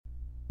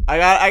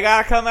I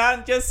gotta come out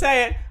and just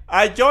say it.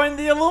 I joined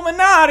the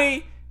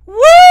Illuminati. Woo!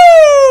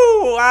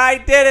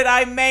 I did it.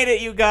 I made it,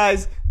 you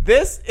guys.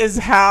 This is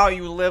how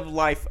you live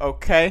life,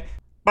 okay?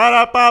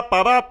 What's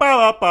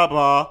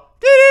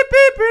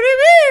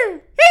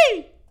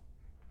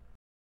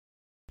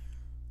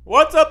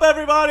up,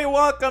 everybody?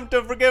 Welcome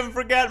to Forgive and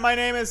Forget. My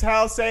name is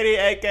Hal Sadie,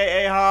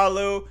 aka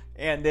Halu,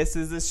 and this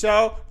is the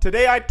show.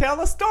 Today I tell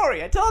a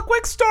story. I tell a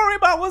quick story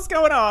about what's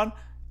going on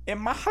in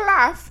my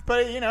life,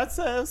 but it's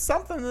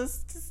something.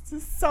 It's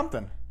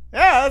something.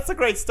 Yeah, that's a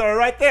great story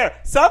right there.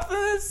 Something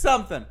is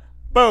something.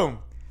 Boom.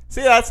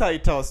 See, that's how you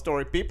tell a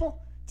story, people.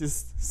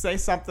 Just say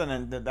something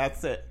and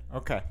that's it.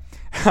 Okay.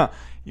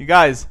 You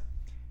guys,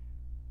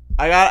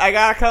 I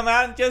gotta come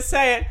out and just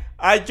say it.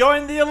 I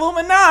joined the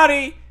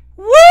Illuminati.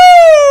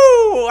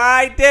 Woo!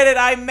 I did it.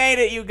 I made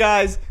it, you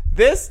guys.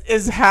 This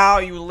is how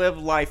you live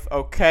life,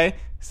 okay?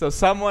 So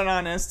someone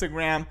on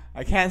Instagram,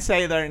 I can't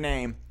say their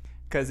name,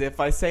 because if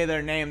I say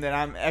their name, then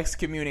I'm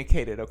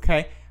excommunicated,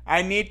 okay?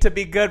 I need to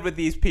be good with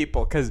these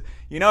people, because,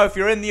 if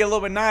you're in the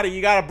Illuminati,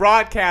 you got to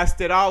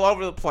broadcast it all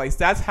over the place.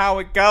 That's how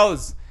it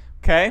goes,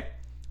 okay?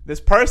 This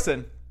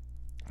person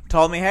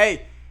told me,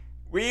 hey,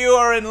 you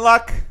are in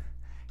luck.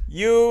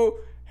 You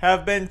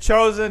have been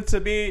chosen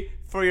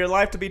for your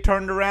life to be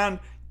turned around.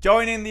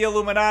 Joining the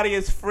Illuminati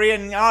is free,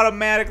 and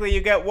automatically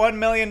you get $1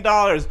 million.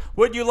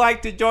 Would you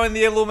like to join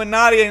the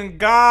Illuminati? And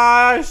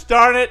gosh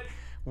darn it,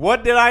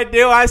 what did I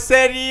do? I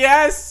said,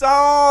 yes,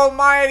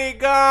 almighty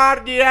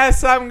God,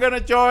 yes, I'm going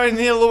to join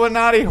the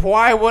Illuminati.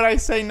 Why would I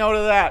say no to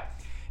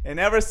that? And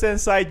ever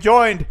since I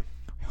joined,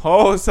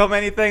 so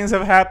many things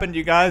have happened,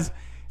 you guys.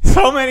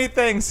 So many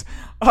things.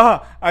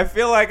 I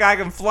feel like I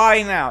can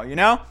fly now,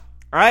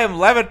 I am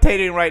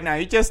levitating right now.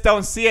 You just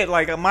don't see it.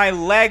 Like, my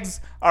legs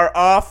are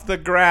off the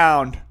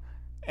ground.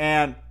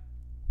 And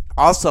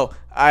also,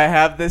 I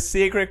have this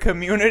secret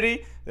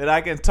community that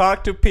I can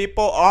talk to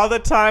people all the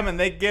time, and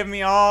they give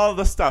me all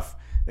the stuff.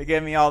 They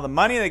give me all the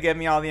money. They give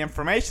me all the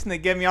information. They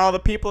give me all the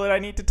people that I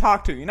need to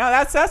talk to.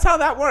 That's how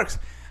that works.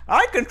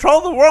 I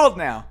control the world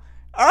now.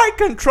 I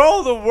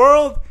control the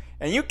world,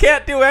 and you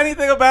can't do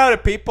anything about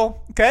it,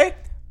 people. Okay?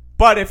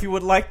 But if you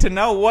would like to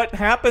know what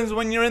happens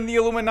when you're in the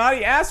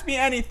Illuminati, ask me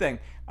anything.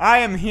 I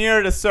am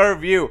here to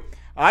serve you.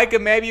 I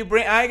can maybe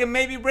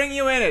bring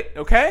you in it,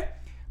 okay?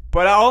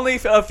 But only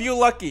a few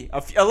lucky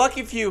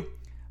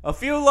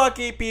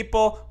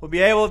people will be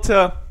able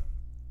to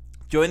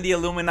join the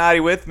Illuminati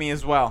with me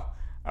as well.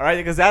 All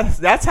right, because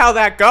that's how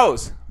that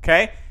goes,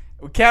 okay?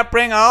 We can't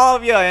bring all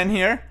of you in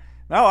here.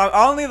 No,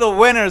 only the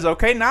winners,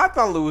 okay? Not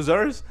the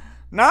losers.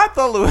 Not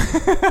the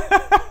losers.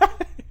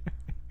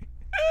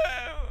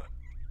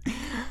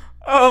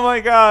 Oh my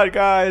God,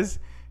 guys.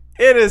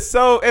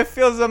 It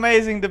feels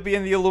amazing to be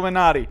in the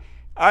Illuminati.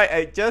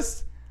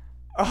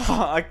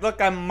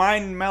 Look, I'm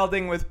mind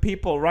melding with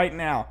people right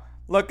now.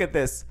 Look at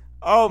this.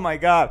 Oh my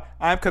God,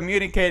 I'm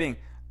communicating.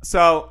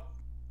 So,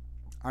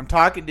 I'm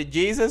talking to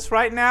Jesus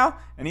right now,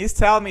 and he's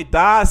telling me,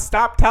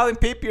 stop telling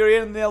people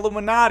you're in the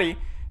Illuminati.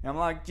 And I'm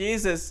like,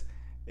 Jesus,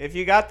 if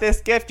you got this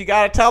gift, you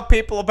got to tell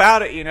people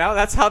about it,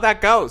 That's how that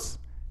goes.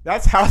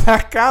 That's how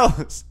that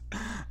goes.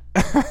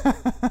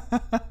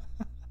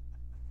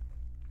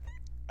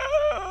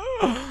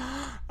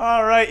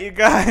 All right, you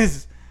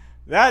guys.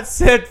 That's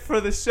it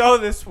for the show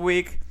this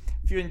week.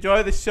 If you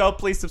enjoy the show,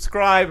 please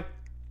subscribe.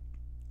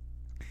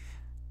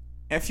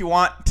 If you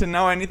want to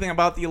know anything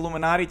about the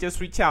Illuminati,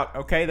 just reach out,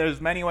 okay? There's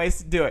many ways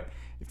to do it.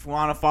 If you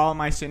want to follow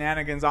my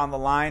shenanigans on the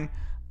line,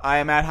 I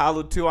am at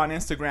Halu2 on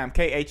Instagram,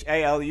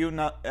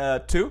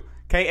 KHALU2,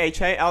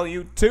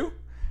 KHALU2.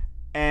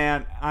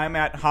 And I'm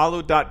at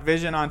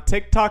Halu.vision on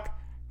TikTok,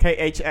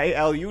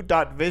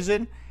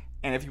 KHALU.vision.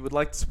 And if you would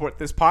like to support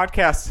this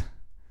podcast,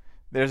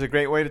 there's a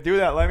great way to do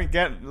that. Let me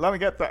get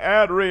the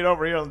ad read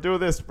over here and do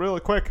this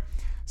really quick.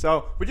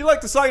 So, would you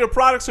like to sell your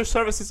products or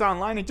services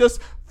online in just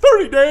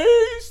 30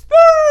 days? 30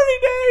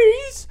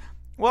 days!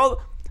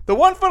 Well, the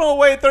One Funnel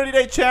Away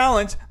 30-day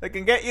challenge that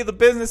can get you the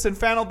business and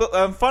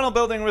funnel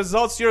building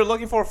results you're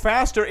looking for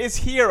faster is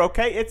here,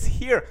 okay? It's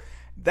here.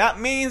 That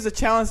means a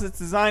challenge that's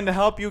designed to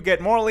help you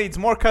get more leads,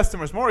 more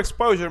customers, more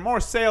exposure, more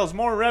sales,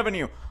 more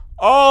revenue.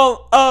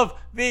 All of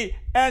the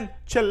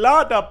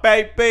enchilada,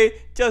 baby.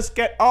 Just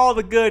get all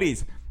the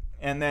goodies.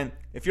 And then,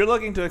 if you're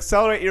looking to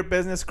accelerate your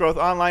business growth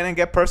online and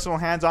get personal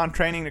hands-on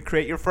training to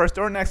create your first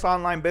or next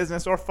online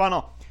business or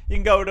funnel, you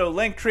can go to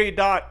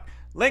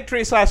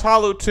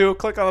linktree/Halu2.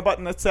 Click on the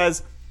button that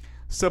says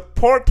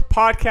Support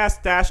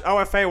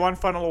Podcast-OFA One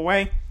Funnel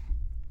Away.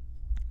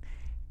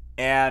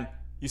 And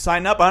you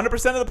sign up.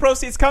 100% of the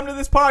proceeds come to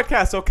this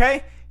podcast,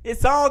 okay?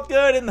 It's all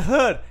good in the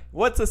hood.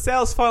 What's a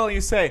sales funnel,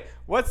 you say?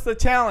 What's the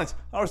challenge?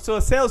 So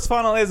a sales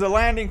funnel is a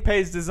landing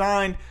page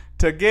designed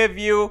to give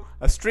you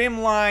a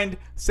streamlined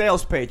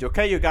sales page,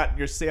 okay? You got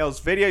your sales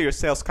video, your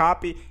sales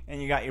copy,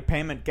 and you got your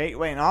payment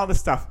gateway and all this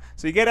stuff.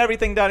 So you get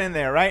everything done in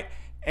there, right?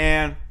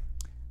 And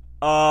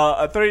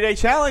a 30-day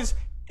challenge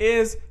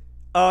is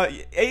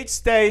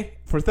each day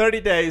for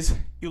 30 days,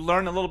 you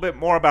learn a little bit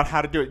more about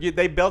how to do it.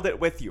 They build it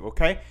with you,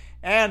 okay?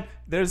 And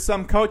there's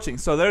some coaching.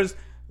 So there's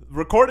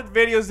recorded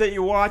videos that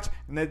you watch,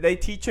 and they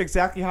teach you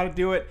exactly how to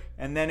do it.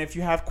 And then if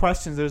you have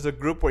questions, there's a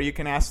group where you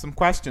can ask some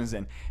questions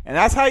in. And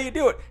that's how you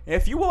do it.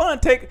 If you're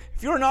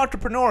an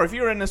entrepreneur, if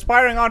you're an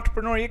aspiring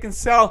entrepreneur, you can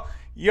sell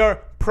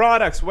your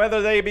products,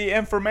 whether they be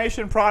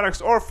information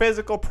products or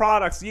physical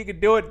products. You can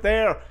do it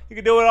there. You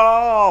can do it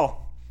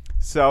all.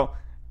 So,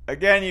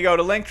 again, you go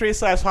to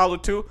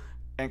linktree/Hollow2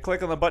 and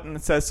click on the button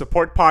that says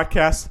support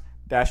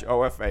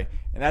podcast-OFA.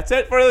 And that's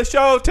it for the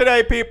show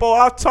today, people.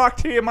 I'll talk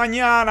to you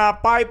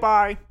mañana.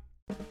 Bye-bye.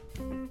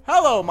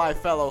 Hello, my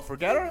fellow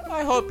forgetter.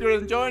 I hope you're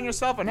enjoying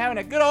yourself and having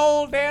a good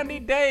old dandy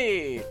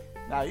day.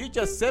 Now you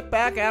just sit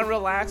back and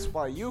relax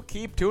while you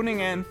keep tuning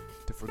in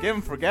to Forgive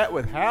and Forget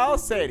with Hal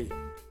Sadie.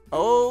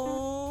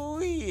 Oh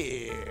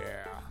yeah.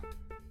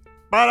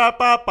 Ba da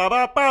ba ba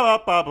ba ba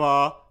ba ba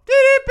ba. Dee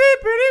dee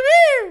dee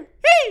dee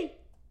dee.